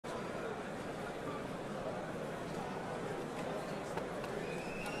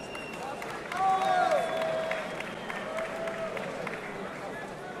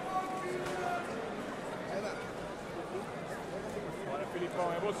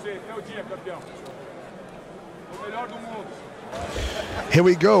Here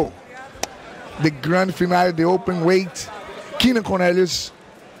we go. The grand finale, the open weight. Keenan Cornelius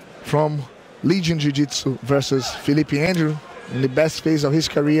from Legion Jiu-Jitsu versus Fellipe Andrew in the best phase of his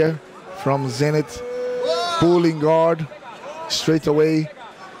career from Zenith, pulling guard straight away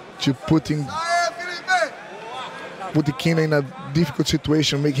to putting Keenan in a difficult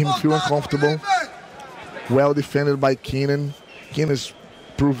situation, make him feel uncomfortable. Well defended by Keenan. Keenan has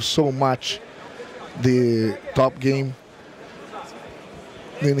proved so much the top game.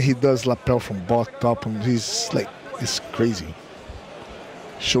 Then he does lapel from top, and he's like, it's crazy.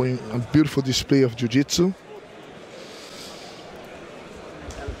 Showing a beautiful display of jiu-jitsu.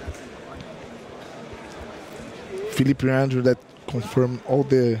 Fellipe Andrew that confirmed all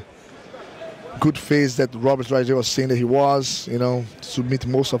the good phase that Robert Ryder was saying that he was, you know, submit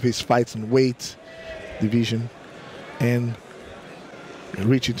most of his fights in weight division and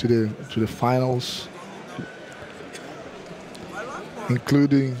reaching to the finals,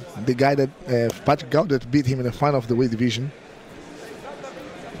 including the guy that Patrick Gow that beat him in the final of the weight division.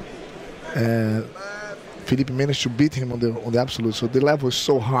 Fellipe managed to beat him on the absolute, so the level is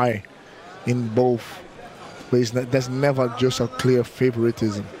so high in both ways. There's never just a clear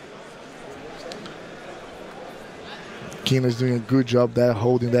favoritism. Keenan is doing a good job there,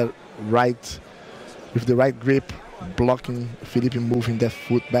 holding that right with the right grip, blocking Fellipe, moving that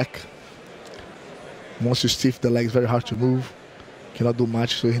foot back. Once you stiff the leg, it's very hard to move. Cannot do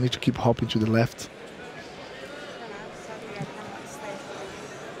much, so he needs to keep hopping to the left.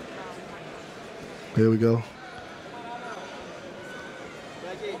 There we go.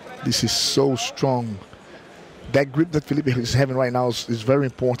 This is so strong. That grip that Fellipe is having right now is very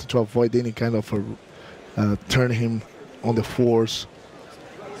important to avoid any kind of turn him on the force,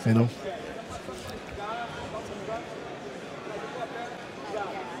 you know.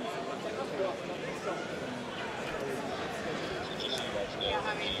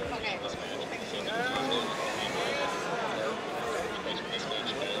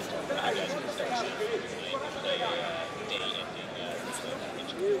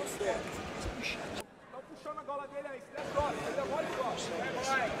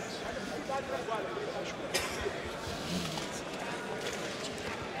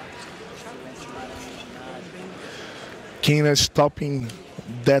 Keenan stopping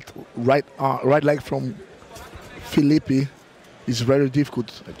that right leg from Fellipe is very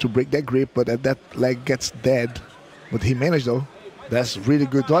difficult to break that grip, but that leg gets dead. But he managed though. That's really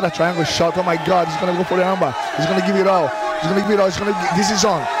good. What a triangle shot! Oh my God! He's gonna go for the armbar. He's gonna give it all. He's gonna give it all. He's gonna. This is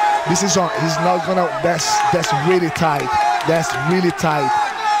on. This is on. He's not gonna. That's really tight. That's really tight.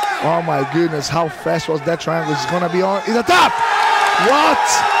 Oh my goodness! How fast was that triangle? It's gonna be on. It's a tap. What?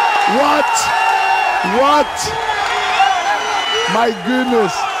 What? What? My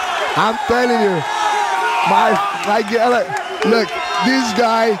goodness, I'm telling you, my look, this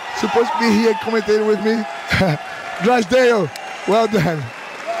guy supposed to be here commentating with me. Drysdale, well done.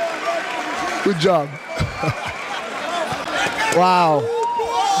 Good job. Wow,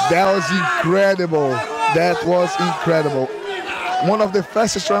 that was incredible. That was incredible. One of the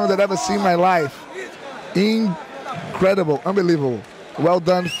fastest rounds I've ever seen in my life. Incredible, unbelievable. Well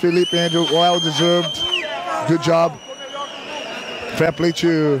done, Fellipe Andrew, well deserved. Good job. Fair play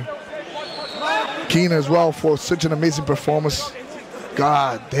to Keenan as well for such an amazing performance.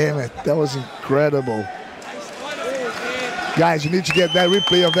 God damn it, that was incredible. Guys, you need to get that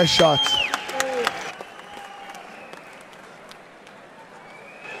replay of that shot.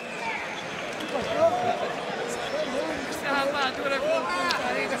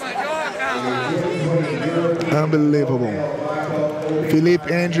 Unbelievable.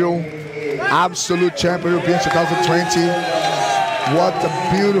 Fellipe Andrew, absolute champion European 2020. What a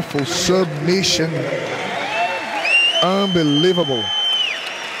beautiful submission. Unbelievable.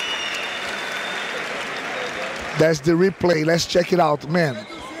 That's the replay. Let's check it out. Man,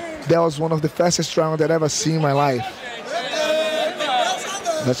 that was one of the fastest rounds I've ever seen in my life.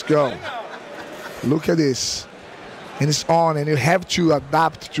 Let's go. Look at this. And it's on, and you have to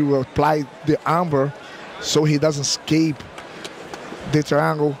adapt to apply the armbar so he doesn't escape the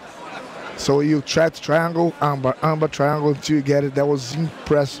triangle. So you try to triangle, armbar, triangle until you get it. That was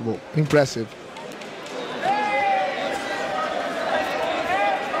impressive.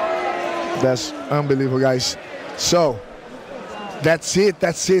 That's unbelievable, guys. So that's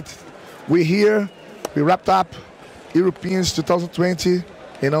it. We're here. We wrapped up Europeans 2020.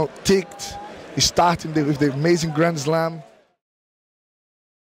 You know, ticked. Starting with the amazing Grand Slam.